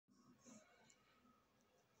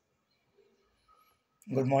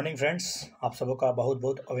Good morning friends. आप सबों का बहुत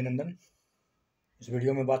बहुत अभिनंदन। इस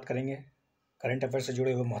वीडियो में बात करेंगे करंट अफेयर से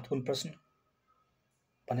जुड़े हुए महत्वपूर्ण प्रश्न।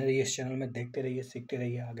 बने रहिए इस चैनल में, देखते रहिए, सीखते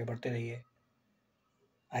रहिए, आगे बढ़ते रहिए।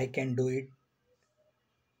 I can do it.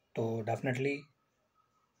 तो डेफिनेटली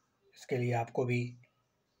इसके लिए आपको भी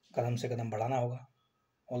कदम से कदम बढ़ाना होगा।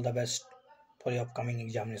 All the best for your upcoming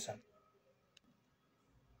examination.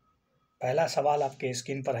 पहला सवाल आपके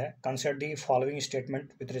स्क्रीन पर है। Consider the following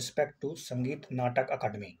statement with respect to संगीत नाटक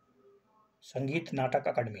अकादमी। संगीत नाटक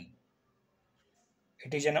अकादमी,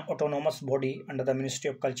 it is an autonomous body under the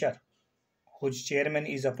Ministry of Culture, whose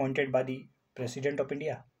chairman is appointed by the President of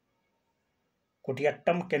India.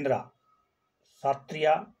 Kutiyattam Kendra,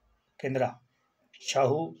 Satriya Kendra,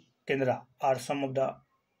 Shahu Kendra are some of the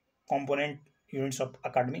component units of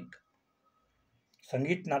academic.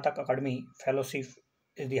 Sangeet Natak Academy Fellowship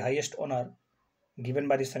is the highest honor given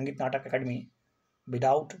by the Sangeet Natak Academy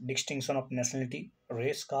without distinction of nationality,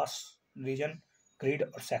 race, caste, religion, creed,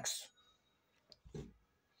 or sex.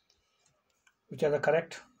 Which are the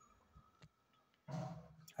correct?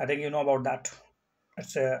 I think you know about that.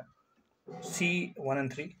 It's a C1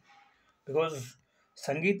 and 3 because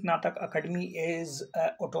Sangeet Natak Academy is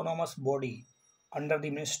an autonomous body under the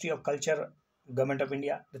Ministry of Culture, Government of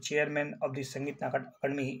India. The chairman of the Sangeet Natak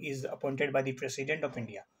Academy is appointed by the President of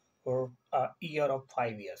India for a year of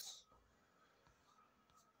 5 years.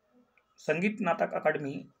 Sangeet Natak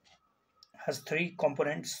Academy has three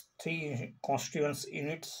components, three constituent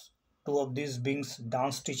units, two of these being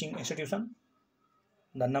dance teaching institution.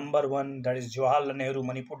 The number one, that is Jawaharlal Nehru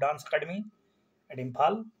Manipur Dance Academy at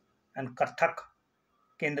Imphal, and Kathak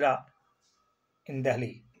Kendra in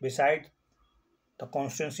Delhi. Besides the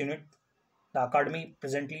constituent unit, the academy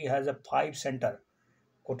presently has a 5 center: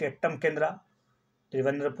 Kotiyattam Kendra,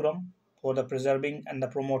 Trivandrapuram for the preserving and the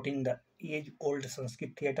promoting the age-old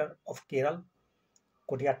Sanskrit theatre of Kerala;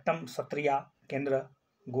 Kotiyattam Satriya Kendra,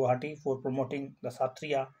 Guwahati for promoting the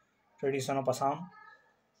Satriya tradition of Assam;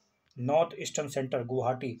 North Eastern Center,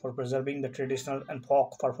 Guwahati for preserving the traditional and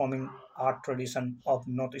folk performing art tradition of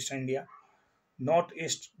Northeastern India;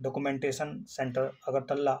 Northeast Documentation Center,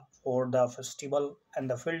 Agartala for the festival and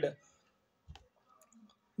the field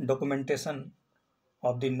documentation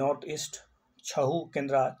of the Northeast; Chahu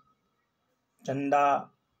Kendra, Chanda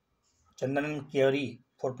Chandanan Kyari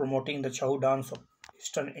for promoting the Chahu dance of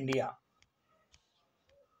Eastern India.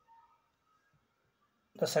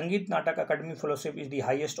 The Sangeet Natak Academy Fellowship is the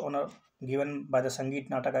highest honor given by the Sangeet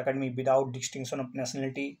Natak Academy without distinction of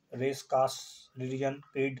nationality, race, caste, religion,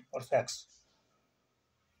 creed, or sex.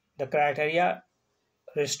 The criteria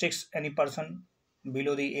restricts any person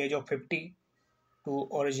below the age of 50 to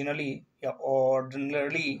ordinarily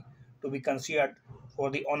to be considered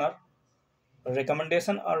for the honor.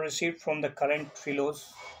 Recommendations are received from the current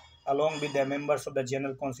fellows along with the members of the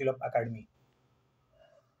General Council of Academy.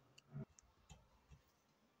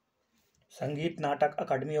 Sangeet Natak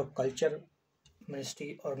Academy of Culture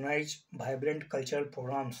Ministry organized vibrant cultural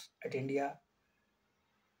programs at India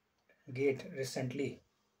Gate recently.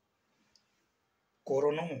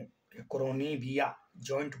 Coroni via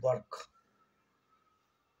joint work.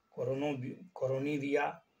 Coroni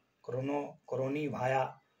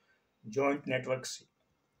via joint networks.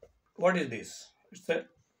 What is this? It's a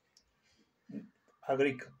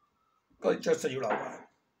agriculture से जुड़ा हुआ है.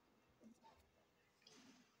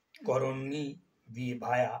 Coroni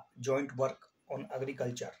via joint work on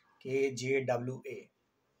agriculture KJWA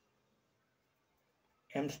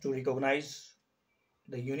aims to recognize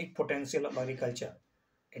the unique potential of agriculture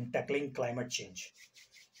in tackling climate change.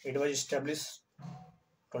 It was established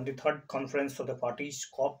 23rd Conference of the Parties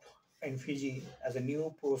COP in Fiji as a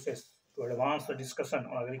new process to advance the discussion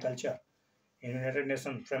on agriculture in United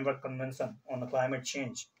Nations Framework Convention on Climate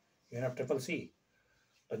Change UNFCCC.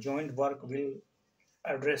 The joint work will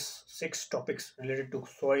address 6 topics related to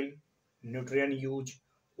soil, nutrient use,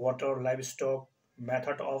 water, livestock,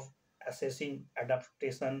 method of assessing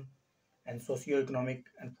adaptation, and socio-economic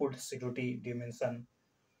and food security dimension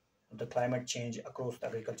of the climate change across the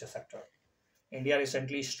agriculture sector. India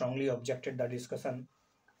recently strongly objected to discussion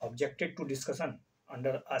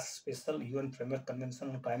under a special UN Framework Convention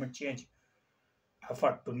on Climate Change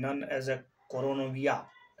effort to known as a Coronovia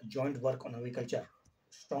joint work on agriculture.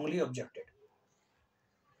 Strongly objected.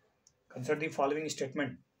 Consider the following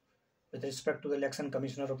statement with respect to the Election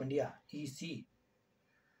Commissioner of India, EC.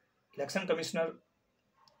 Election Commissioner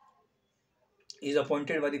is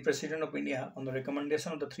appointed by the President of India on the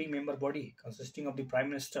recommendation of the 3-member body consisting of the Prime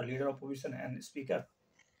Minister, Leader of Opposition, and Speaker.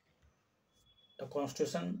 The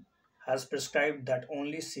Constitution has prescribed that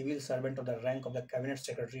only civil servant of the rank of the Cabinet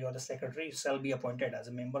Secretary or the Secretary shall be appointed as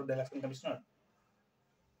a member of the Election Commissioner.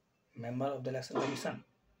 member of the election commission.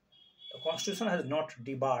 The constitution has not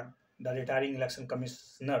debarred the retiring election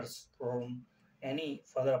commissioners from any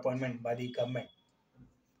further appointment by the government.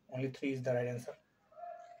 Only three is the right answer.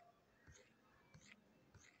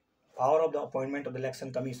 Power of the appointment of the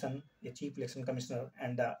election commission, the chief election commissioner,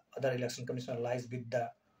 and the other election commissioner lies with the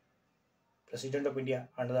President of India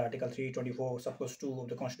under the Article 324, Suppose 2 of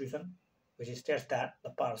the Constitution, which states that the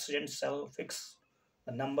President shall fix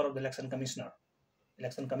the number of the election commissioner,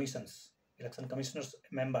 election commissions, election commissioners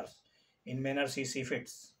members in manner he sees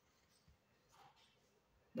fits.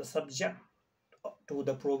 The subject to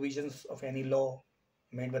the provisions of any law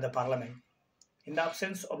made by the Parliament. In the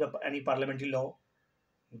absence of any parliamentary law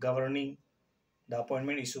governing the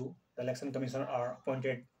appointment issue, the election commissioners are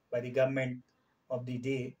appointed by the government of the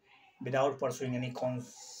day without pursuing any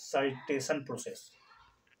consultation process.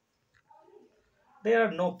 There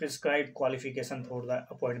are no prescribed qualifications for the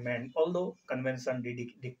appointment, although convention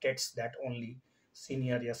dictates that only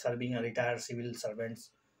senior or serving or retired civil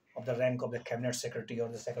servants of the rank of the cabinet secretary or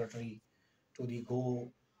the secretary to the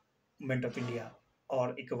government of India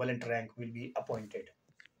or equivalent rank will be appointed.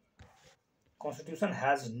 Constitution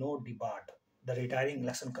has no debarred the retiring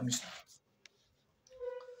election commissioner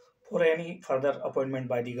for any further appointment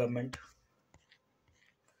by the government.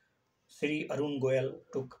 Sri Arun Goyal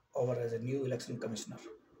took over as a new election commissioner.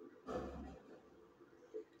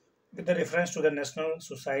 With the reference to the National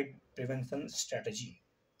Suicide Prevention Strategy.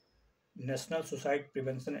 National Suicide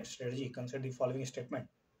Prevention Strategy, consider the following statement.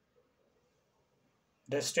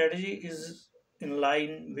 The strategy is in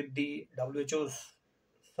line with the WHO's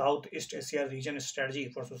Southeast Asia region strategy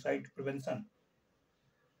for suicide prevention.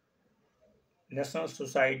 National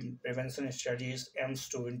Suicide Prevention Strategies aims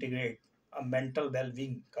to integrate a mental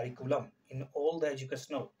well-being curriculum in all the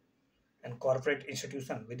educational and corporate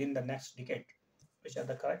institutions within the next decade. Which are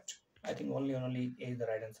the correct? I think only A is the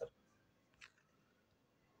right answer.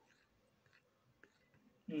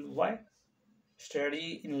 Why?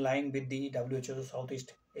 Strategy in line with the WHO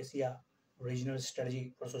Southeast Asia Regional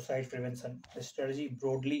Strategy for Suicide Prevention. The strategy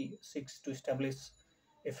broadly seeks to establish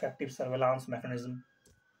effective surveillance mechanism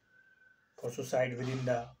for suicide within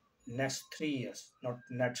the next 3 years, not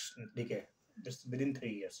next decade, just within 3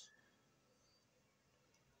 years.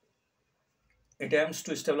 It aims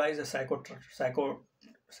to stabilize a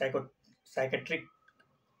psychiatric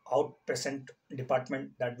outpatient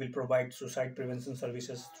department that will provide suicide prevention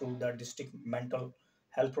services through the district mental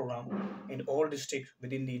health program in all districts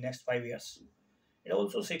within the next 5 years. It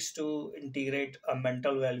also seeks to integrate a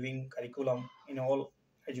mental well-being curriculum in all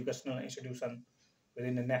educational institutions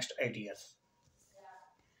within the next 8 years.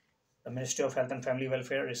 The Ministry of Health and Family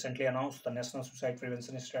Welfare recently announced the National Suicide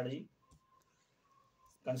Prevention Strategy.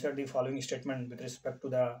 Consider the following statement with respect to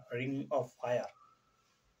the Ring of Fire.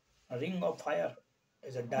 A ring of fire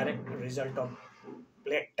is a direct result of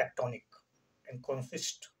plate tectonic and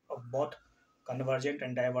consists of both convergent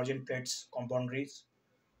and divergent plates boundaries,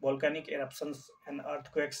 volcanic eruptions and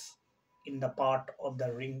earthquakes in the part of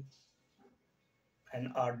the ring and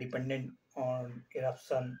are dependent on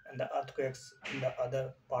eruption and the earthquakes in the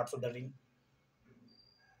other parts of the ring,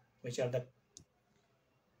 which are the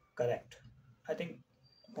correct. I think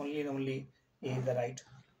only A is the right.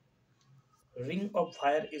 Ring of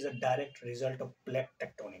fire is a direct result of plate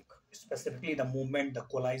tectonic, specifically the movement, the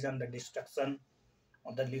collision, the destruction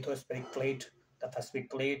of the lithospheric plate, the Pacific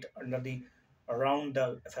plate under the around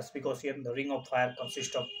the Pacific Ocean. The ring of fire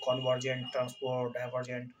consists of convergent, transport,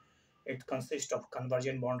 divergent. It consists of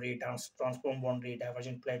convergent boundary, transform boundary,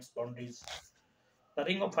 divergent plates boundaries. The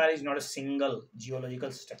ring of fire is not a single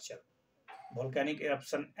geological structure. Volcanic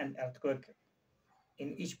eruption and earthquake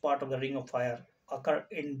in each part of the ring of fire occur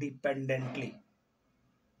independently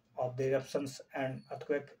of the eruptions and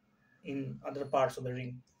earthquake in other parts of the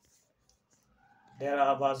ring. There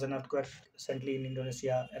was an earthquake recently in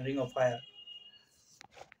Indonesia and ring of fire.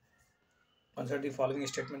 Consider the following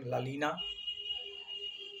statement. La Lina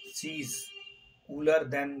seas cooler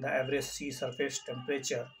than the average sea surface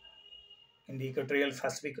temperature in the equatorial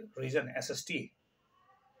Pacific region SST.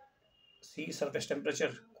 Sea surface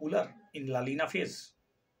temperature cooler in La Lina phase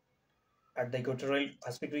at the equatorial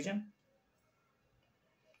Pacific region.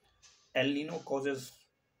 El Nino causes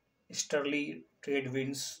easterly trade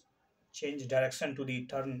winds change direction to the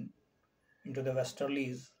turn into the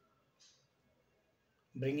westerlies,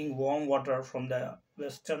 bringing warm water from the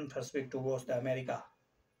western Pacific towards the America.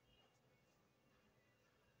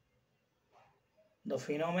 The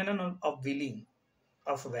phenomenon of welling,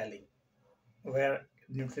 where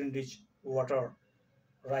nutrient-rich water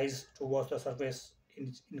rise towards the surface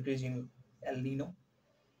in increasing El Nino,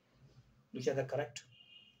 which are the correct.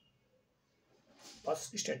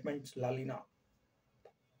 First statement, La Lina.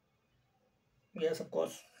 Yes, of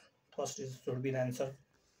course. First is should be the answer.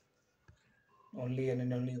 Only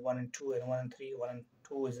and only one and two and one and three. One and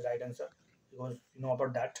two is the right answer because you know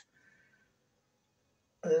about that.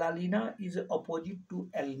 La Lina is opposite to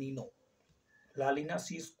El Nino. La Lina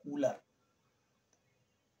is cooler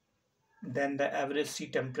than the average sea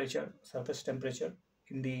temperature, surface temperature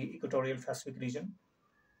in the equatorial Pacific region.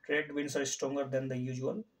 Trade winds are stronger than the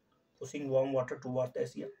usual, pushing warm water towards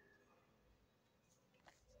Asia.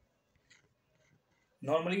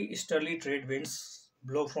 Normally, easterly trade winds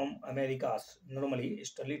blow from Americas. Normally,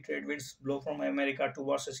 easterly trade winds blow from America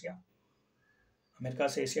towards Asia. America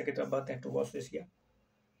से Asia की तरफ बढ़ते हैं towards Asia.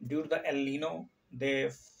 Due to the El Nino, they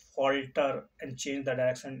falter and change the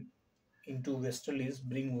direction into westerlies,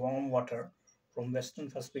 bring warm water from western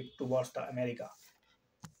Pacific towards the America.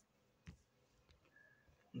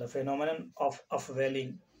 The phenomenon of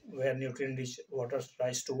upwelling, where nutrient-rich waters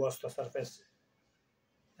rise towards the surface,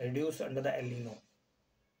 reduce under the El Nino.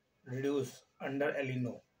 Reduce under El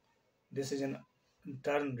Nino. This is in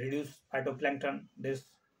turn reduce phytoplankton. This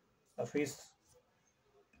a fish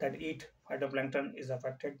that eat phytoplankton is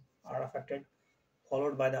affected are affected,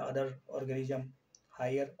 followed by the other organism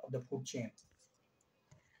higher of the food chain.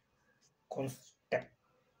 Contact.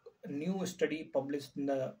 A new study published in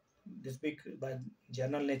this week by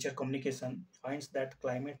journal Nature Communication finds that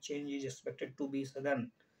climate change is expected to be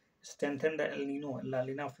sudden, strengthen the El Nino and La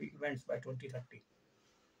Nina events by 2030.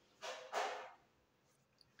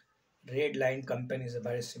 Red line campaign is a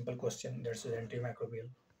very simple question that is antimicrobial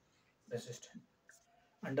resistant.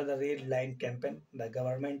 Under the Red Line campaign, the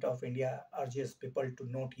government of India urges people to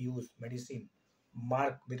not use medicine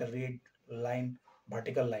marked with a red line,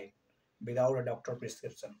 vertical line, without a doctor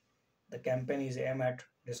prescription. The campaign is aimed at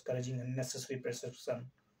discouraging unnecessary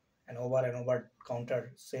prescription and over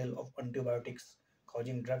counter sale of antibiotics,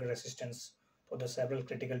 causing drug resistance for the several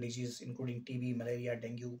critical diseases including TB, malaria,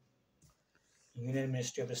 dengue. Union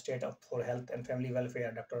Ministry of State for Health and Family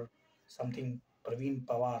Welfare, Dr. Something Praveen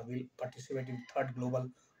Pawar will participate in third global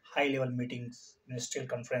high-level meetings ministerial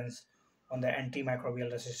conference on the antimicrobial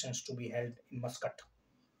resistance to be held in Muscat.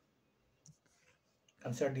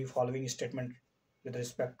 Consider the following statement with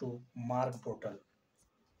respect to MARG portal.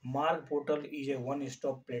 MARG portal is a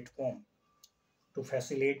one-stop platform to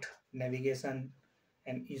facilitate navigation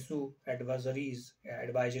and issue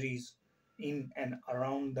advisories in and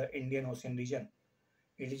around the Indian Ocean region.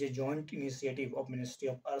 It is a joint initiative of Ministry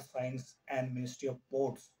of Earth Science and Ministry of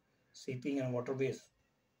Ports, Shipping and Waterways.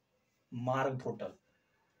 MARG portal.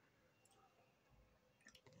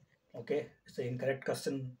 Okay, it's an incorrect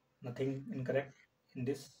question. Nothing incorrect in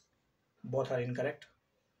this. Both are incorrect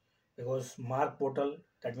because MARG portal,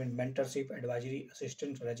 that means mentorship, advisory,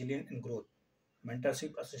 assistance, resilience and growth.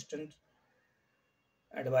 Mentorship, assistance,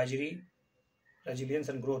 advisory, resilience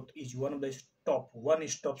and growth is one of the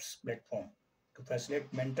one-stop platform to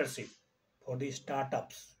facilitate mentorship for the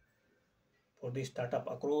startup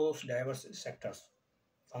across diverse sectors,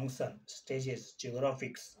 function, stages,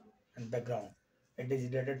 geographics, and background. It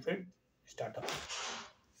is related with startup.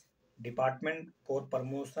 Department for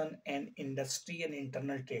Promotion and Industry and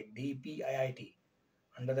Internal Trade (DPIIT)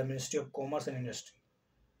 under the Ministry of Commerce and Industry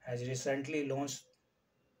has recently launched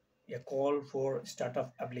a call for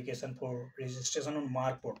startup application for registration on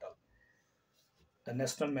MARC portal, the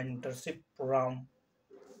National Mentorship Program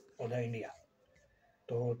for the India.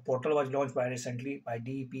 The portal was launched by recently by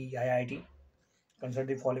DPIIT. Consider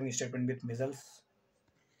the following statement with measles.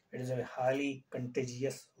 It is a highly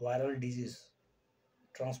contagious viral disease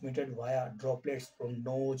transmitted via droplets from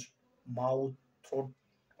nose, mouth, throat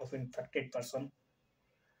of infected person.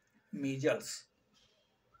 Measles.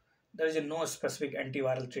 There is no specific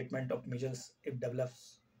antiviral treatment of measles if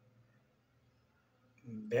develops,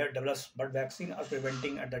 but vaccine are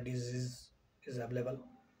preventing and the disease is available.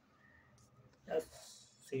 Yes,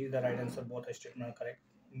 see the right answer. Both statements are correct.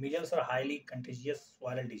 Measles are highly contagious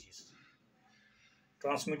viral disease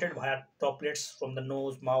transmitted via droplets from the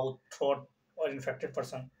nose, mouth, throat, or infected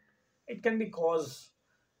person. It can be cause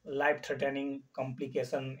life-threatening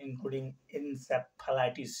complication including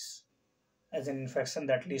encephalitis as an infection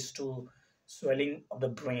that leads to swelling of the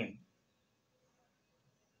brain,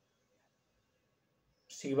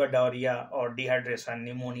 severe diarrhea or dehydration,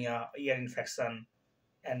 pneumonia, ear infection,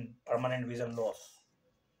 and permanent vision loss.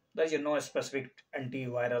 There is no specific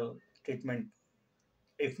antiviral treatment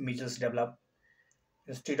if measles develop.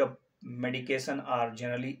 Instead of medication are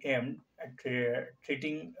generally aimed at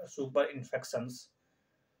treating super infections,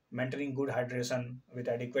 maintaining good hydration with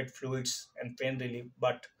adequate fluids and pain relief,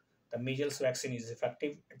 but the measles vaccine is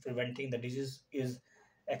effective at preventing the disease is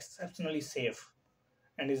exceptionally safe.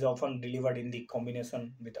 and is often delivered in the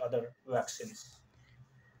combination with other vaccines.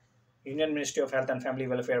 Union Ministry of Health and Family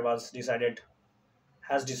Welfare has decided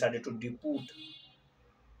to depute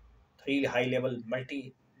three high-level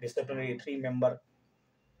multidisciplinary three-member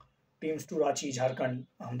teams to Ranchi, Jharkhand,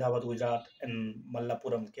 Ahmedabad, Gujarat, and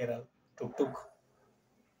Mallapuram, Kerala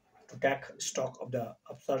to take stock of the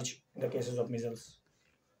upsurge in the cases of measles.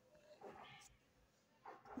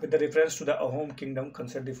 With the reference to the Ahom kingdom,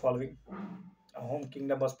 consider the following. Ahom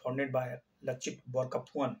kingdom was founded by Lachit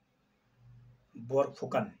Borkaphuan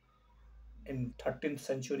Borphukan in 13th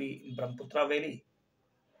century in Brahmaputra Valley.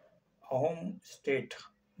 Ahom state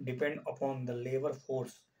depend upon the labor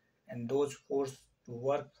force, and those forced to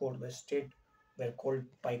work for the state were called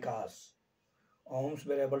paikas. Ahoms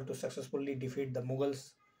were able to successfully defeat the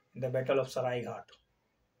Mughals in the Battle of Sarai Ghat.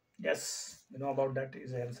 Yes, you know about that.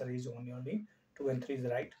 Is the answer is only two and three is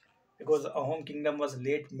right because Ahom kingdom was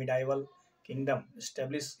late medieval kingdom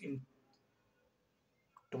established in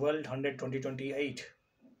 1200 2028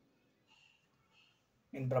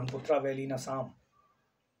 in Brahmaputra Valley in Assam.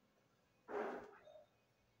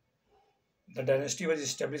 The dynasty was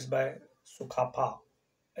established by Sukhapa,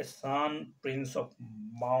 a son prince of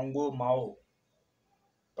Maungo Mao,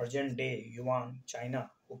 present-day Yuan,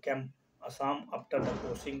 China, who came Assam after the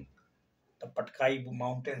crossing the Patkai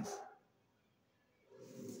Mountains.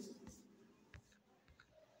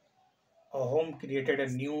 Ahom created a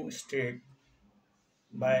new state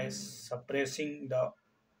by suppressing the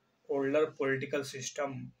older political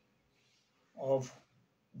system of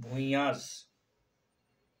Bhuiyas.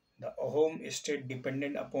 The Ahom state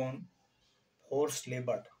depended upon forced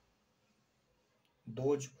labor.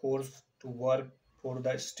 Those forced to work for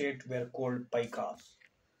the state were called paikas.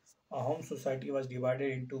 Ahom society was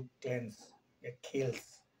divided into clans,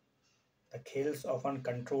 khels. The khels often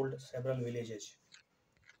controlled several villages.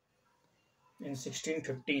 In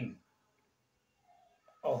 1615,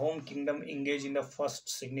 Ahom kingdom engaged in the first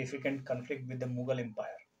significant conflict with the Mughal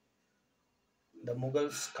Empire. The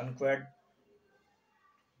Mughals conquered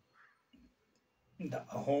the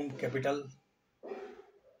Ahom capital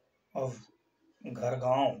of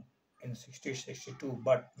Ghargaon in 1662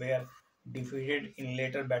 but were defeated in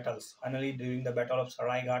later battles. Finally, during the Battle of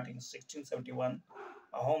Sarai Ghat in 1671,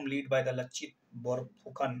 Ahom, led by the Lachit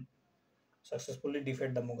Borphukan, successfully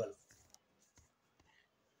defeated the Mughal.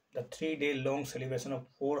 The 3-day long celebration of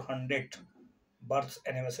 400th birth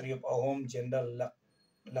anniversary of Ahom General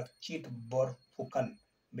Lachit Borphukan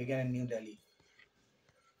began in New Delhi.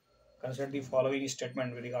 Consider the following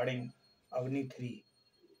statement regarding Agni 3.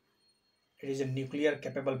 It is a nuclear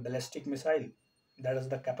capable ballistic missile that has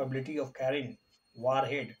the capability of carrying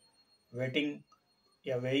warhead weighing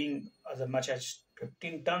as much as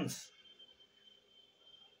 15 tons.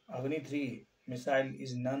 Agni 3 missile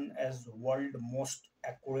is known as world most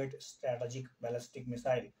accurate strategic ballistic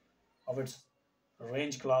missile of its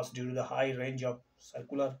range class due to the high range of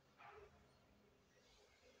circular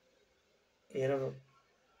error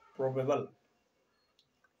probable.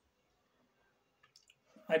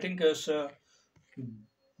 I think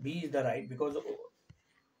B is the right because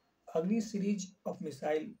Agni series of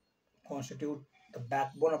missile constitute the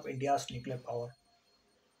backbone of India's nuclear power,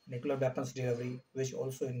 nuclear weapons delivery, which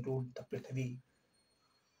also include the Prithvi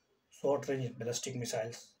short-range ballistic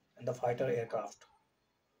missiles and the fighter aircraft.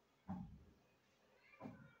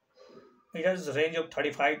 It has a range of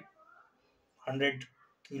 3,500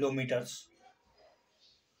 kilometers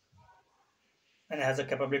and has a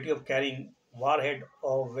capability of carrying warhead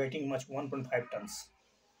of weighting much 1.5 tons.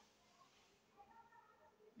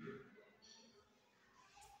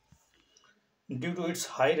 Due to its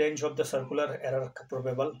high range of the circular error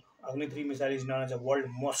probable, Agni 3 missile is known as the world's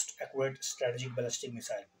most accurate strategic ballistic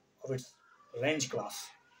missile of its range class.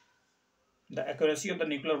 The accuracy of the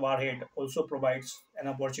nuclear warhead also provides an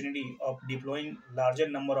opportunity of deploying larger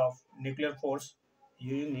number of nuclear force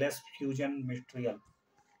using less fusion material.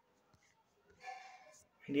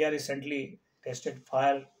 India recently tested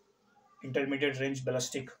fire intermediate range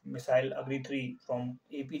ballistic missile Agni 3 from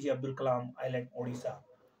APJ Abdul Kalam Island, Odisha.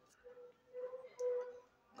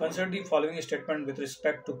 Consider the following statement with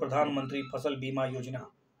respect to Pradhan Mantri Fasal Bima Yojana.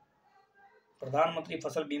 Pradhan Mantri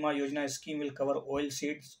Fasal Bima Yojana scheme will cover oil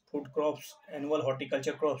seeds, food crops, annual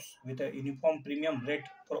horticulture crops with a uniform premium rate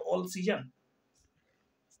for all season.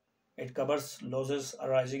 It covers losses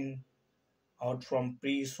arising out from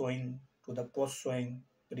pre-sowing to the post-sowing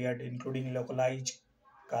period, including localized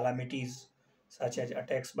calamities such as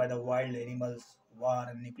attacks by the wild animals, war,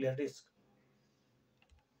 and nuclear risk.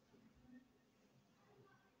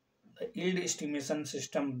 The yield estimation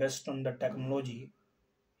system based on the technology,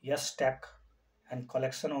 yes, tech, and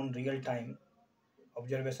collection on real time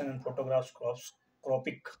observation and photographs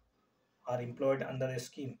cropic are employed under the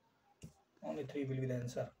scheme? Only three will be the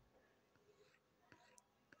answer.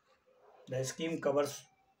 The scheme covers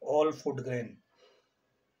all food grain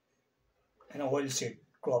and oilseed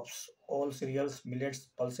crops, all cereals, millets,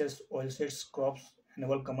 pulses, oilseeds crops,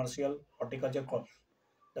 annual commercial horticulture crops.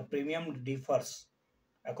 The premium differs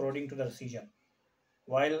according to the season.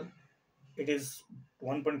 While it is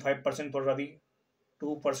 1.5% for Rabi,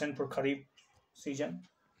 2% for Kharif season,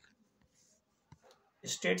 the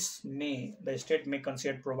state may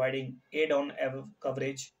consider providing aid-on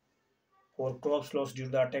coverage for crops lost due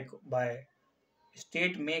to the attack by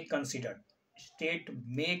state may consider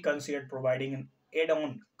providing an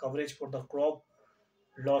aid-on coverage for the crop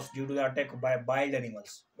loss due to the attack by wild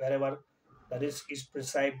animals wherever the risk is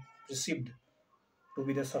perceived to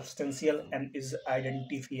be the substantial and is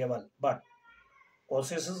identifiable. But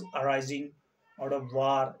losses arising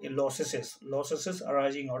losses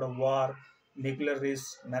arising out of war, nuclear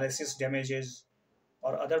risk, malicious damages,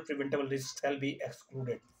 or other preventable risks shall be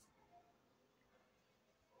excluded.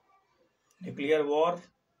 Nuclear war,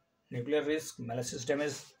 nuclear risk, malicious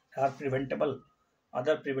damage are preventable.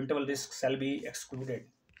 Other preventable risks shall be excluded.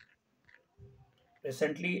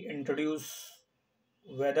 Recently introduced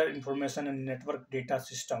weather information and network data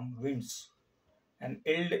system WINDS and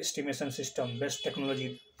yield estimation system best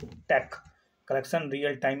technology tech collection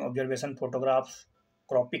real-time observation photographs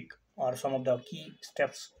cropic are some of the key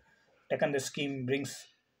steps taken. The scheme brings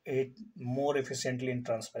it more efficiently in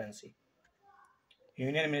transparency.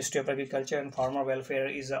 Union Ministry of Agriculture and Farmer Welfare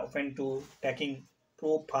is open to taking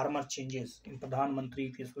pro-farmer changes in Pradhan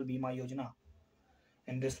Mantri Fasal Bima Yojana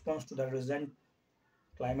in response to the recent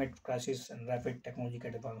climate crisis and rapid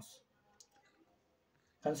technological advance.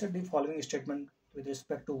 Consider the following statement with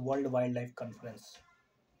respect to World Wildlife Conference.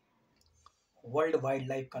 World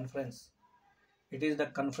Wildlife Conference. It is the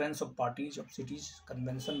conference of parties of cities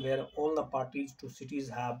convention where all the parties to cities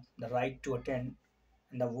have the right to attend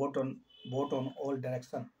and the vote on all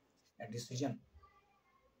direction a decision.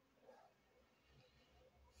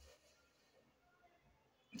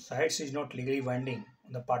 Cites is not legally binding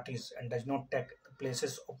on the parties and does not take the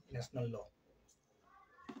places of national law.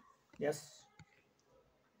 Yes,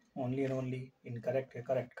 only and only incorrect.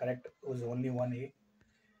 Correct was only one A.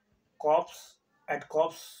 COPs at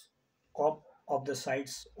COP of the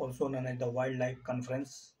sites, also known as the Wildlife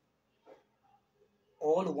Conference,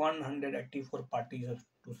 all 184 parties of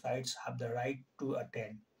two sides have the right to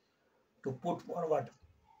attend to put forward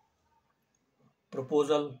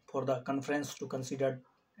proposal for the conference to consider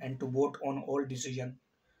and to vote on all decision.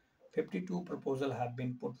 52 proposals have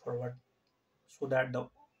been put forward so that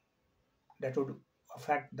would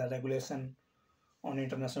affect the regulation on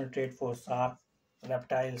international trade for shark,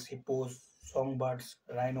 reptiles, hippos, songbirds,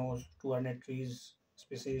 rhinos, 200 trees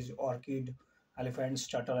species, orchid, elephants,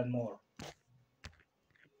 turtle, and more.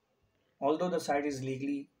 Although the site is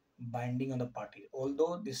legally binding on the party,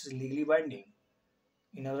 although this is legally binding,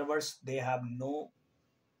 in other words, they have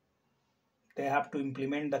to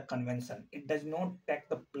implement the convention. It does not take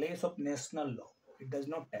the place of national law. It does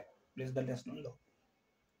not take place the national law.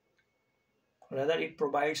 Rather, it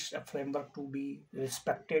provides a framework to be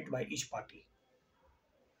respected by each party,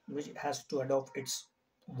 which has to adopt its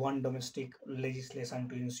one domestic legislation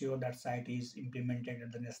to ensure that site is implemented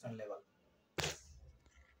at the national level.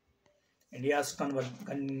 India's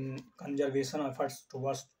conservation efforts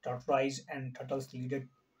towards tortoise and turtles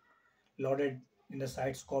loaded in the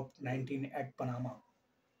site scope 19 at Panama.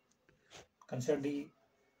 Consider the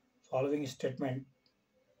following statement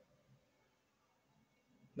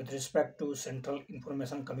with respect to Central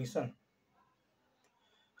Information Commission.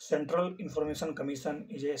 Central Information Commission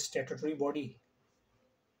is a statutory body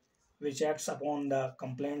which acts upon the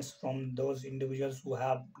complaints from those individuals who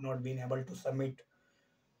have not been able to submit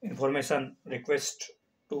information request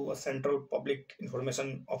to a central public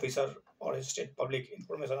information officer or a state public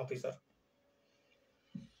information officer.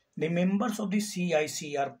 The members of the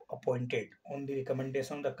CIC are appointed on the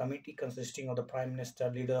recommendation of the committee consisting of the Prime Minister,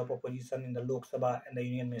 Leader of Opposition in the Lok Sabha, and the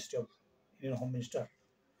Union Home Minister.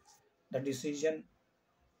 The decision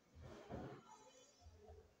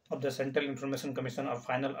of the Central Information Commission are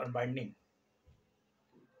final or binding.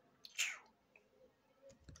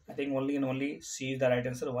 I think only and only C is the right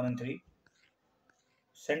answer, 1 and 3.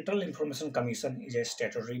 Central Information Commission is a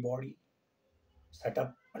statutory body set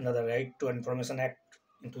up under the Right to Information Act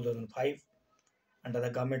in 2005 under the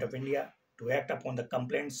Government of India to act upon the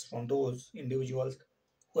complaints from those individuals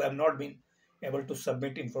who have not been able to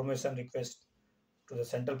submit information request to the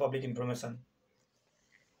Central Public Information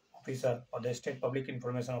Officer or the State Public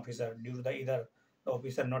Information Officer due to either the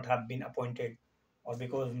officer not have been appointed or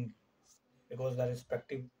because the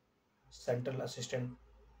respective central assistant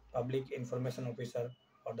public information officer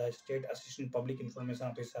or the state assistant public information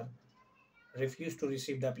officer refused to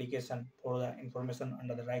receive the application for the information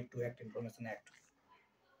under the Right to Act Information Act.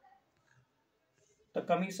 The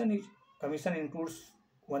commission includes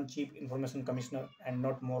one chief information commissioner and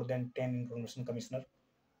not more than 10 information commissioners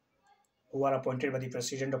who are appointed by the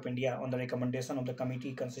President of India on the recommendation of the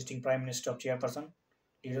committee consisting Prime Minister of Chairperson,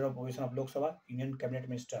 Leader of Opposition of Lok Sabha, Union Cabinet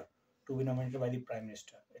Minister to be nominated by the Prime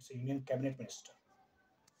Minister. It's a Union Cabinet Minister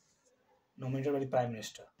nominated by the Prime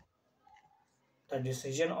Minister. The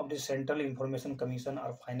decision of the Central Information Commission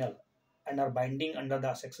are final and are binding under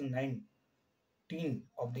the Section 19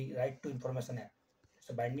 of the Right to Information Act. It's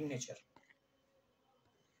a binding nature.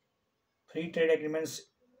 Free trade agreements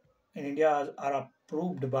in India are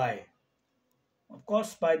approved by, of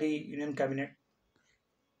course, by the Union Cabinet.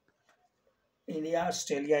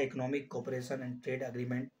 India-Australia Economic Cooperation and Trade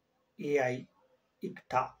Agreement (AI)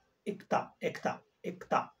 ICTA,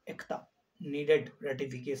 ICTA needed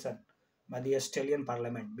ratification by the Australian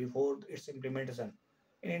Parliament before its implementation.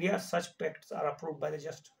 In India, such pacts are approved by the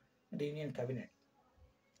Union Cabinet.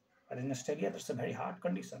 But in Australia, that's a very hard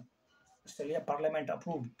condition. Australia Parliament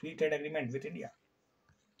approved free trade agreement with India.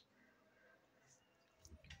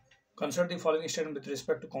 Consider the following statement with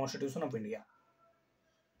respect to Constitution of India.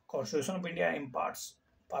 Constitution of India imparts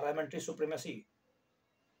parliamentary supremacy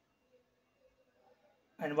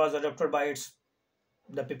and was adopted by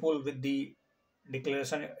the people with the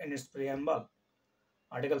declaration in its preamble.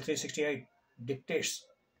 Article 368 dictates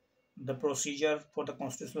the procedure for the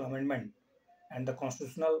constitutional amendment, and the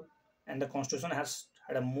constitution has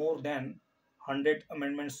had a more than 100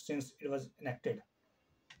 amendments since it was enacted.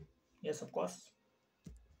 Yes, of course.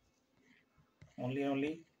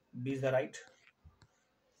 Only B is the right.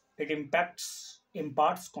 It imparts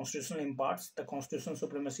constitutional imparts the constitutional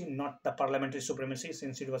supremacy, not the parliamentary supremacy,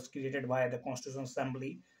 since it was created by the Constitutional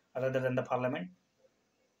Assembly rather than the Parliament,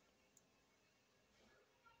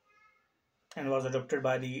 and was adopted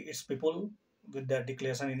by its people with the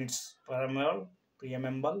declaration in its preamble.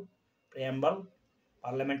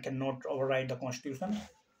 Parliament cannot override the Constitution.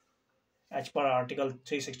 As per Article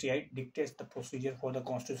 368 dictates the procedure for the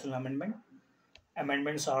constitutional amendment.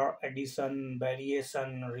 Amendments are addition,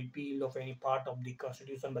 variation, repeal of any part of the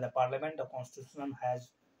Constitution by the Parliament. The Constitution has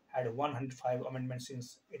had 105 amendments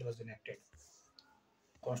since it was enacted.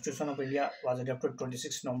 Constitution of India was adopted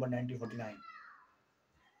 26 November 1949.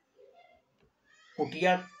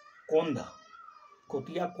 कुटिया कोंद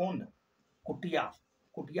कुटिया कोंद कुटिया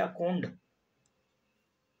कुटिया कोंड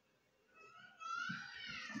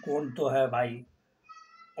कोंड तो है भाई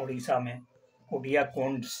उड़ीसा में. कुटिया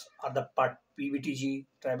कोंड्स are the part PVTG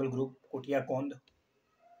tribal group. Kutia Kond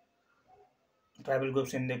tribal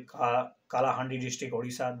groups in the Kalahandi district,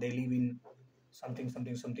 Odisha. They live in something.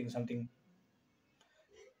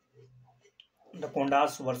 The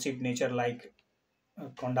Kondas worship nature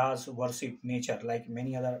like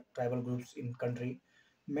many other tribal groups in country.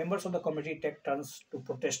 Members of the community take turns to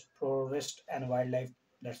protest forest and wildlife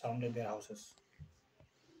that surrounded their houses.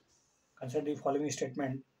 Consider the following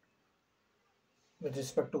statement with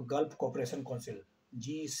respect to Gulf Cooperation Council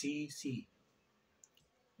 (GCC).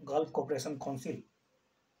 Gulf Cooperation Council.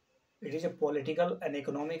 It is a political and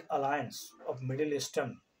economic alliance of Middle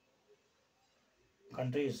Eastern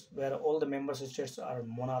countries where all the member states are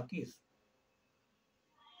monarchies.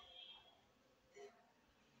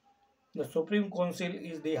 The Supreme Council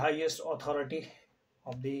is the highest authority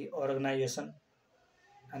of the organization,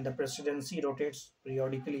 and the presidency rotates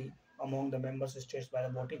periodically among the member states by the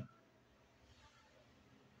voting.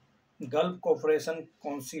 Gulf Cooperation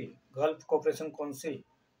Council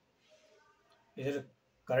is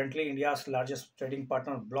currently India's largest trading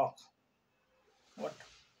partner bloc. What?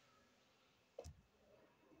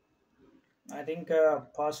 I think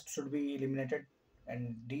first should be eliminated,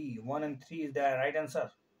 and D 1 and 3 is the right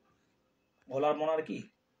answer. All are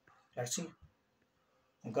monarchy. Let's see.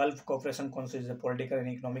 Gulf Cooperation Council is a political and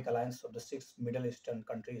economic alliance of the 6 Middle Eastern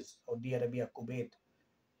countries: Saudi Arabia, Kuwait,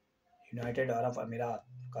 United Arab Emirates,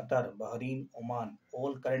 Qatar, Bahrain, Oman.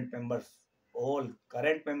 All current members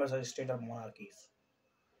of the state are monarchies,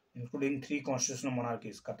 including 3 constitutional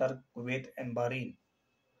monarchies: Qatar, Kuwait, and Bahrain.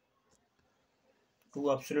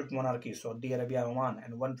 2 absolute monarchies: Saudi Arabia, Oman,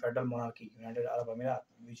 and 1 federal monarchy, United Arab Emirates,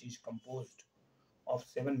 which is composed of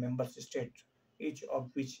 7 member states, each of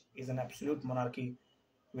which is an absolute monarchy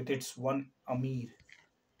with its 1 Amir.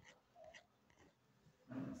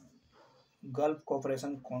 Gulf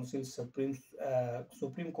Cooperation Council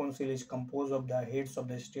Supreme Council is composed of the heads of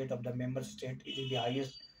the state of the member state. It is the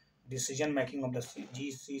highest decision making of the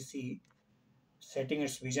GCC setting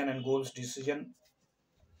its vision and goals decision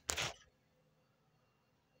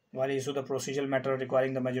while issue the procedural matter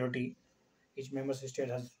requiring the majority. Each member state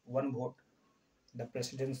has one vote. The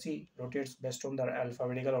presidency rotates based on the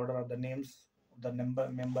alphabetical order of the names of the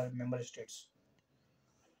member states.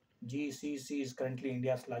 GCC is currently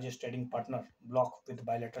India's largest trading partner bloc with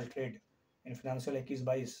bilateral trade in financial equities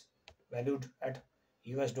valued at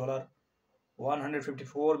US dollar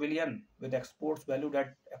 154 billion, with exports valued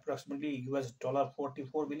at approximately US dollar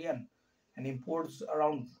 44 billion and imports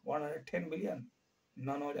around 110 billion.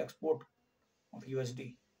 Non-oil export of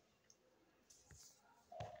USD.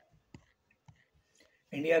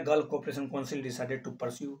 India Gulf Cooperation Council decided to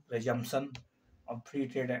pursue resumption of free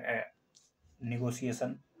trade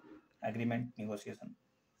negotiation agreement negotiation.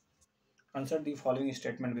 Answer the following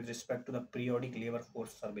statement with respect to the Periodic Labor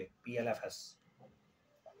Force Survey (PLFS).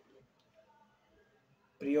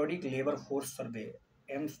 Periodic Labor Force Survey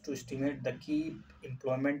aims to estimate the key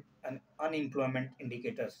employment and unemployment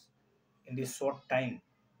indicators in the short time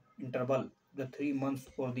interval, the 3 months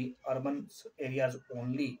for the urban areas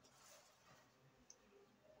only.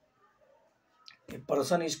 A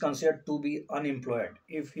person is considered to be unemployed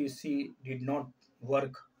if he did not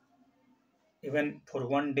work even for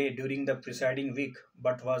one day during the preceding week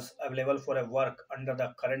but was available for a work under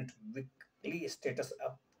the current weekly status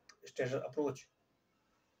approach.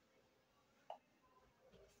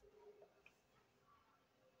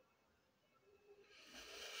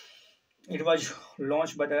 It was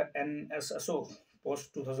launched by the NSSO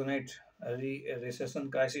post 2008 recession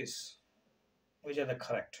crisis, which are the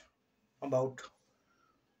correct about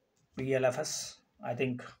PLFS. I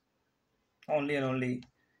think only and only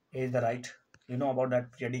is the right. You know about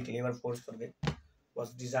that periodic labor force survey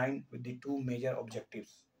was designed with the two major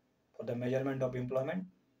objectives for the measurement of employment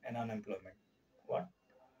and unemployment. What?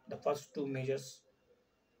 The first two measures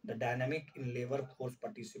the dynamic in labor force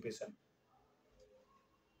participation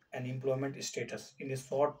and employment status in a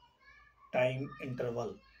short time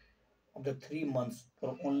interval of the 3 months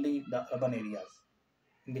for only the urban areas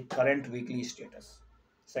in the current weekly status.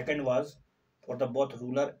 Second was for the both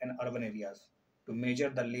rural and urban areas to measure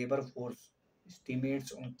the labor force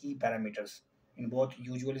estimates on key parameters in both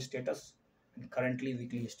usual status and currently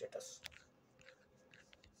weekly status.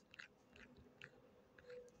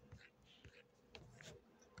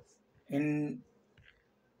 In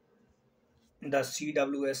the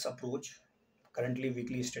CWS approach, currently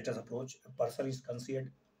weekly status approach, a person is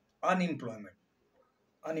considered unemployment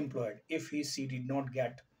unemployed if she did not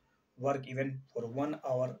get work even for 1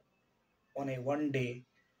 hour on a one day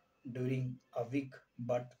during a week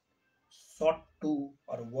but sought to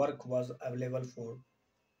or work was available for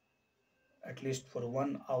at least for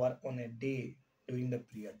 1 hour on a day during the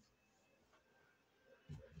period.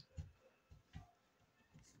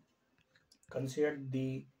 Considered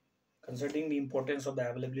the Considering the importance of the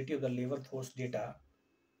availability of the labor force data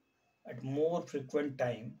at more frequent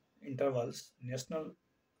time intervals, National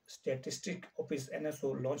Statistic Office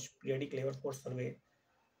NSO launched periodic labor force survey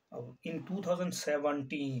in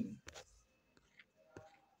 2017.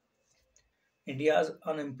 India's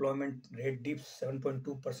unemployment rate dipped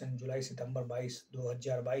 7.2% July-September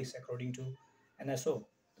 2022 according to NSO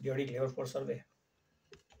periodic labor force survey.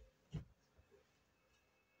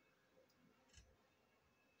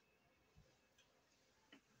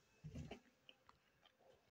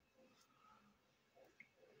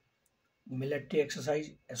 Military exercise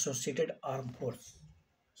associated armed force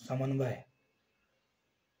समन्वय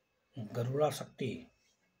गरुड़ा शक्ति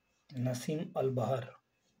नसीम अल बहर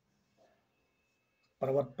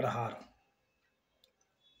पर्वत प्रहार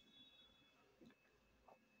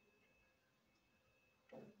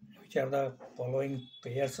which are the following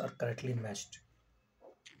pairs are correctly matched.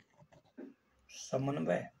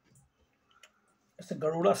 समन्वय is a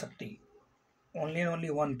Garuda Shakti, only and only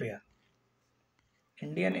one pair.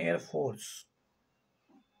 Indian Air Force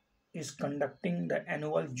is conducting the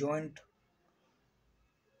annual Joint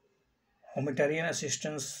Humanitarian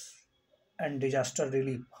Assistance and Disaster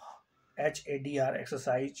Relief HADR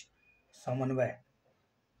exercise Samanvay.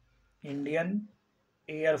 Indian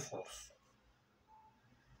Air Force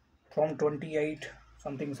from 28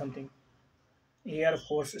 something something Air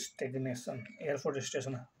Force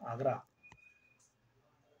Station Agra.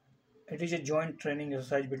 It is a joint training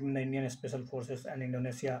exercise between the Indian Special Forces and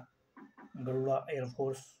Indonesia Garuda Air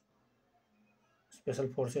Force Special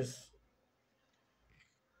Forces.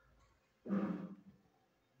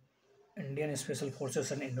 Indian Special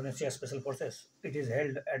Forces and Indonesia Special Forces. It is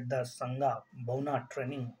held at the Sangha Bhauna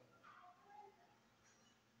Training.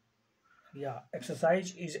 Yeah,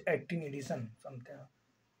 exercise is 18 edition something.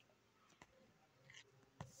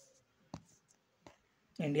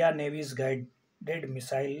 India Navy's guided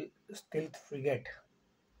missile stealth frigate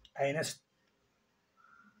INS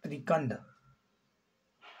Trikand,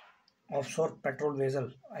 offshore patrol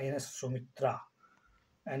vessel INS Sumitra,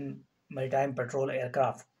 and maritime patrol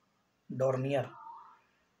aircraft Dornier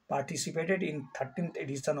participated in 13th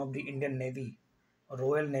edition of the Indian Navy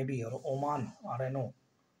Royal Navy or Oman RNO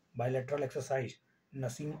bilateral exercise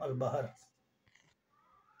Nasim Al Bahar.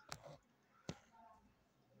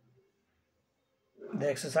 The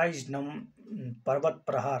exercise Parvat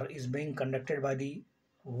Prahar is being conducted by the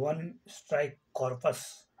One Strike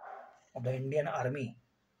Corpus of the Indian Army.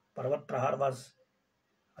 Parvat Prahar was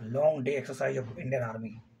a long day exercise of Indian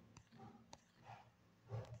Army.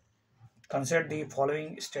 Consider the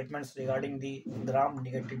following statements regarding the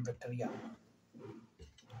gram-negative bacteria.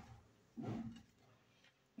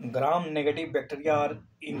 Gram-negative bacteria are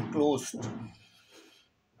enclosed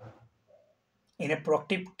in a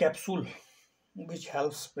protective capsule which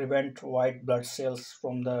helps prevent white blood cells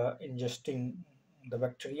from the ingesting the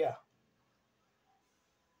bacteria.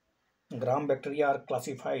 Gram bacteria are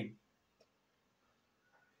classified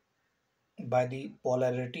by the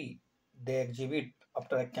polarity they exhibit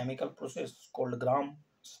after a chemical process called gram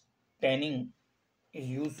staining is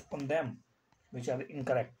used on them, which are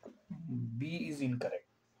incorrect. B is incorrect.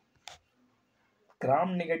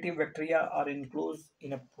 Gram negative bacteria are enclosed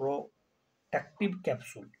in a protective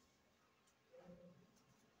capsule.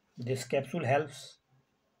 This capsule helps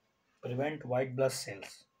prevent white blood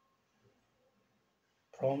cells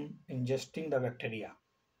from ingesting the bacteria.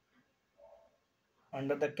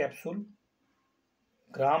 Under the capsule,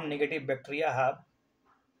 gram negative bacteria have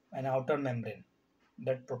an outer membrane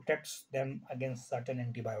that protects them against certain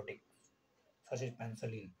antibiotics, such as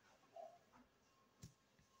penicillin.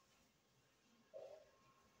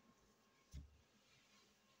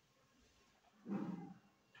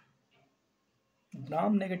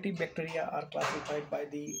 Gram negative bacteria are classified by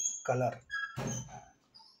the color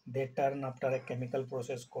they turn after a chemical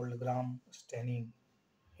process called gram staining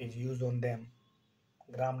is used on them.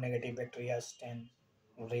 Gram negative bacteria stain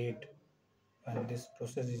red when this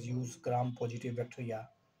process is used. Gram positive bacteria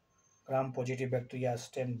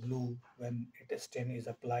stain blue when it stain is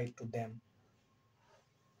applied to them.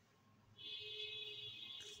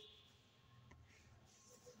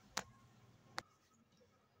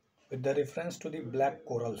 With the reference to the black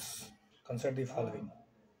corals, consider the following.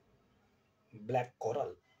 Black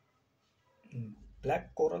coral.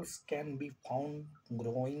 Black corals can be found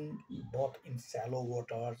growing both in shallow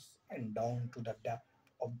waters and down to the depth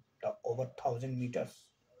of over 1,000 meters.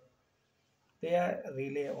 They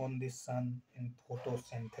rely on the sun in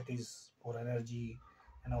photosynthesis for energy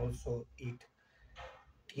and also eat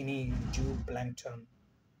teeny zooplankton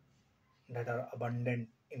that are abundant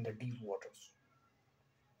in the deep waters.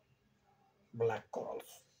 Black corals.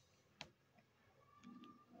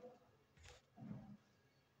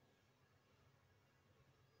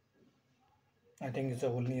 I think it's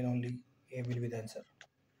only and only A will be the answer.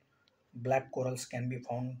 Black corals can be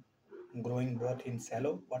found growing both in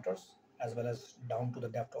shallow waters as well as down to the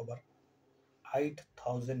depth over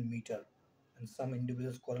 8,000 meters, and some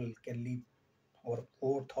individual coral can live over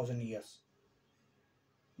 4,000 years.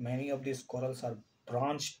 Many of these corals are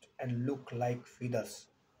branched and look like feathers,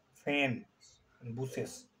 fans, and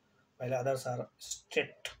bushes, while others are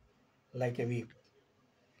straight like a weave.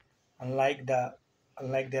 Unlike the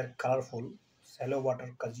unlike their colorful shallow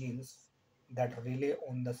water cousins that rely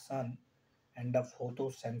on the sun and the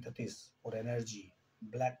photosynthesis for energy,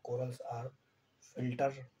 black corals are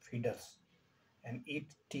filter feeders and eat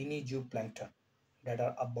teeny zooplankton that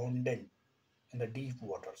are abundant in the deep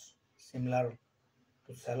waters, similar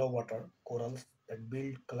to shallow water corals that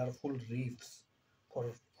build colorful reefs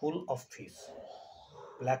for full of fish.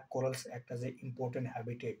 Black corals act as an important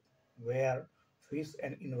habitat where fish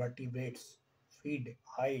and invertebrates feed,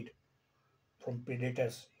 hide from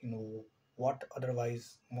predators in what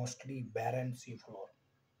otherwise mostly barren seafloor.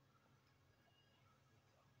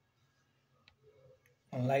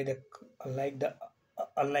 Unlike the unlike the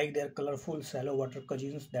unlike their colorful shallow water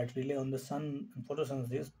cousins that rely on the sun and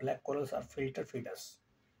photosynthesis, black corals are filter feeders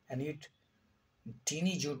and eat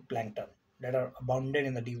teeny zooplankton that are abundant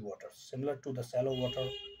in the deep waters, similar to the shallow water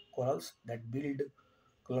corals that build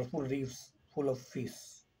colorful reefs full of fish.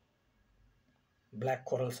 Black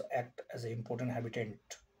corals act as an important habitat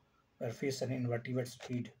where fish and invertebrates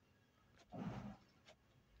feed.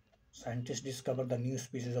 Scientists discovered the new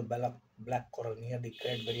species of black coral near the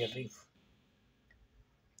Great Barrier Reef.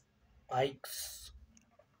 Ix,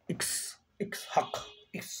 Ix, Ixhuck,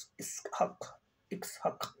 Ixhuck,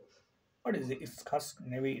 Ixhuck. What is it? Ixhuck?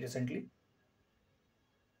 Maybe recently.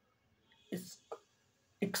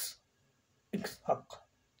 Ix Ixhak.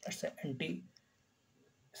 It's an anti.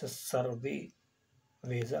 It's a survey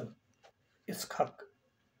vessel. Ixhak,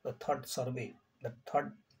 the third survey, the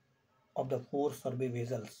third of the four survey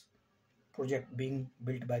vessels project being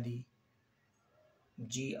built by the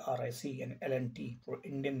GRIC and LNT for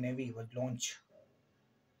Indian Navy was launched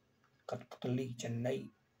Katputali, Chennai.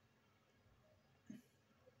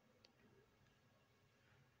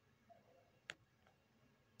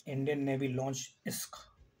 Indian Navy launched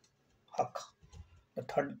Hawk, the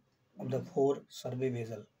third of the four survey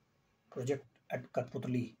vessel project at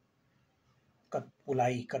Katpulai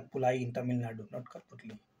in Tamil Nadu, not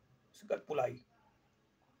Katputli. It's Katpulai.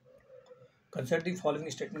 Consider the following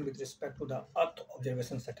statement with respect to the Earth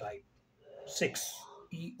observation satellite. 6.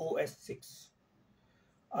 EOS 6.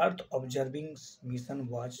 Earth observing mission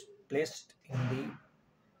was placed in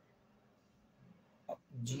the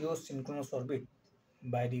geosynchronous orbit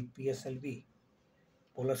by the PSLV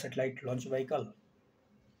Polar Satellite Launch Vehicle.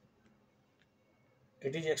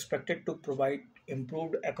 It is expected to provide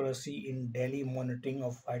improved accuracy in daily monitoring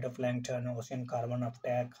of phytoplankton, ocean carbon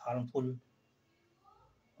uptake, harmful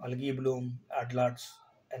algae bloom alerts,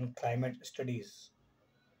 and climate studies.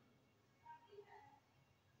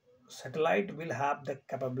 Satellite will have the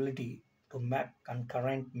capability to make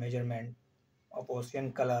concurrent measurement of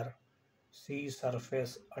ocean color, sea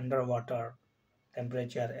surface, underwater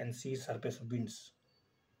temperature, and sea surface winds.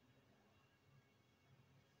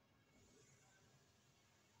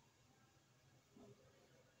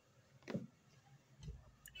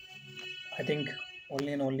 I think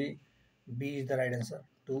only and only B is the right answer.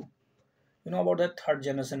 2. You know about the third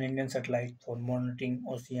generation Indian satellite for monitoring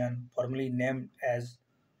ocean, formerly named as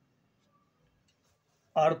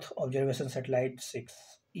Earth Observation Satellite 6,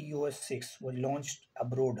 EOS 6, was launched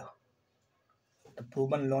abroad. The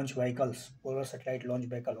proven launch vehicles, Polar Satellite Launch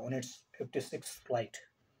Vehicle, on its 56th flight.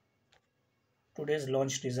 Today's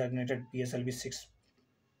launch designated PSLV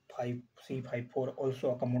 65C54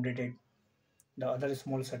 also accommodated the other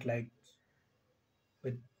small satellites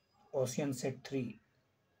with OceanSat 3.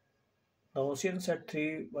 The OceanSat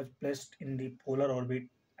 3 was placed in the polar orbit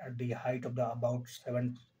at the height of the about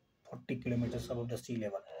 740 kilometers above the sea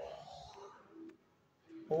level.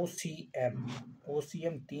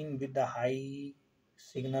 OCM theme with the high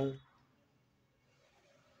signal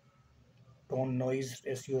tone noise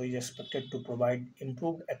ratio is expected to provide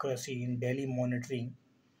improved accuracy in daily monitoring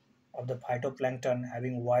of the phytoplankton,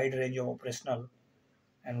 having wide range of operational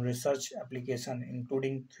and research application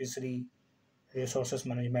including fishery, resources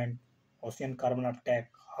management, ocean carbon uptake,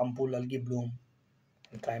 harmful algae bloom,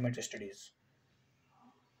 and climate studies.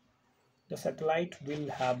 The satellite will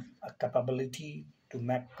have a capability to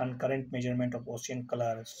make concurrent measurement of ocean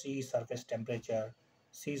color, sea surface temperature,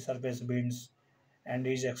 sea surface winds, and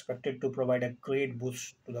is expected to provide a great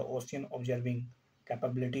boost to the ocean observing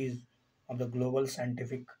capabilities of the global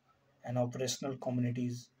scientific and operational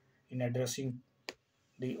communities in addressing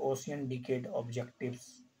the ocean decade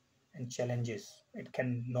objectives and challenges. It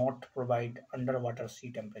cannot provide underwater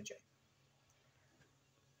sea temperature.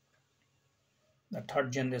 The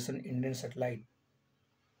third generation Indian satellite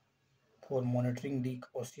for monitoring the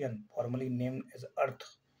ocean, formerly named as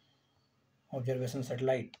Earth Observation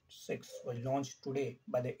Satellite 6, was launched today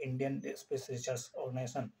by the Indian Space Research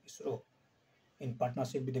Organization (ISRO) in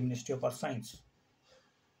partnership with the Ministry of Earth Science.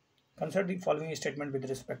 Consider the following statement with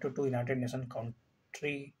respect to United Nations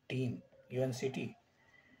Country Team (UNCT).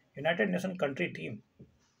 United Nations Country Team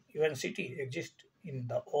 (UNCT) exists in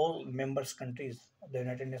the all members countries of the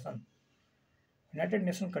United Nations. United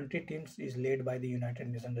Nations country teams is led by the United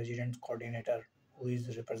Nations Resident Coordinator, who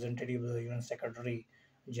is representative of the UN Secretary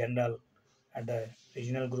General at the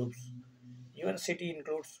regional groups. UNCT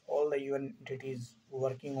includes all the UN entities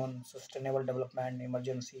working on sustainable development,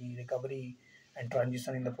 emergency, recovery, and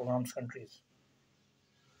transition in the program's countries.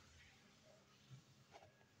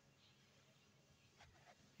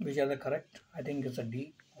 Which are the correct? I think it's a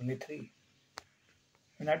D, only three.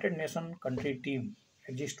 United Nations country team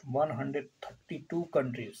exists 132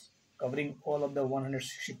 countries, covering all of the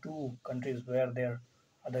 162 countries where there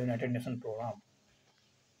are the United Nations program.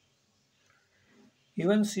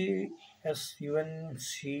 UNCT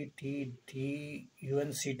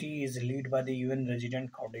is led by the UN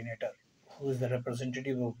Resident Coordinator, who is the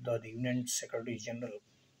representative of the UN Secretary General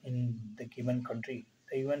in the given country.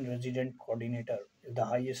 The UN Resident Coordinator is the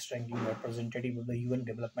highest ranking representative of the UN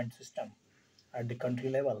development system at the country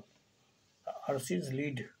level. The RCs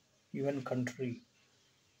lead UN country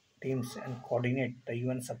teams and coordinate the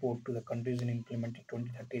UN support to the countries in implementing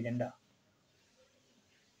 2030 agenda.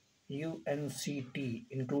 UNCT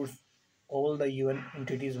includes all the UN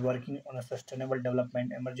entities working on a sustainable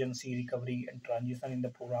development, emergency recovery, and transition in the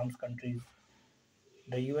program's countries.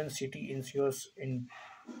 The UNCT ensures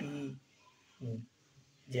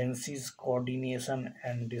interagencies coordination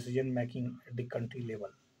and decision making at the country level.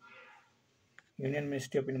 Union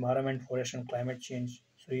Ministry of Environment, Forest and Climate Change,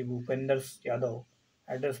 Sri Bhupender Yadav,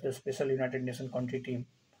 addressed the special United Nations country team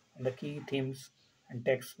on the key themes and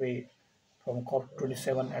takes way from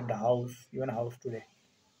COP27 at the House, UN House today.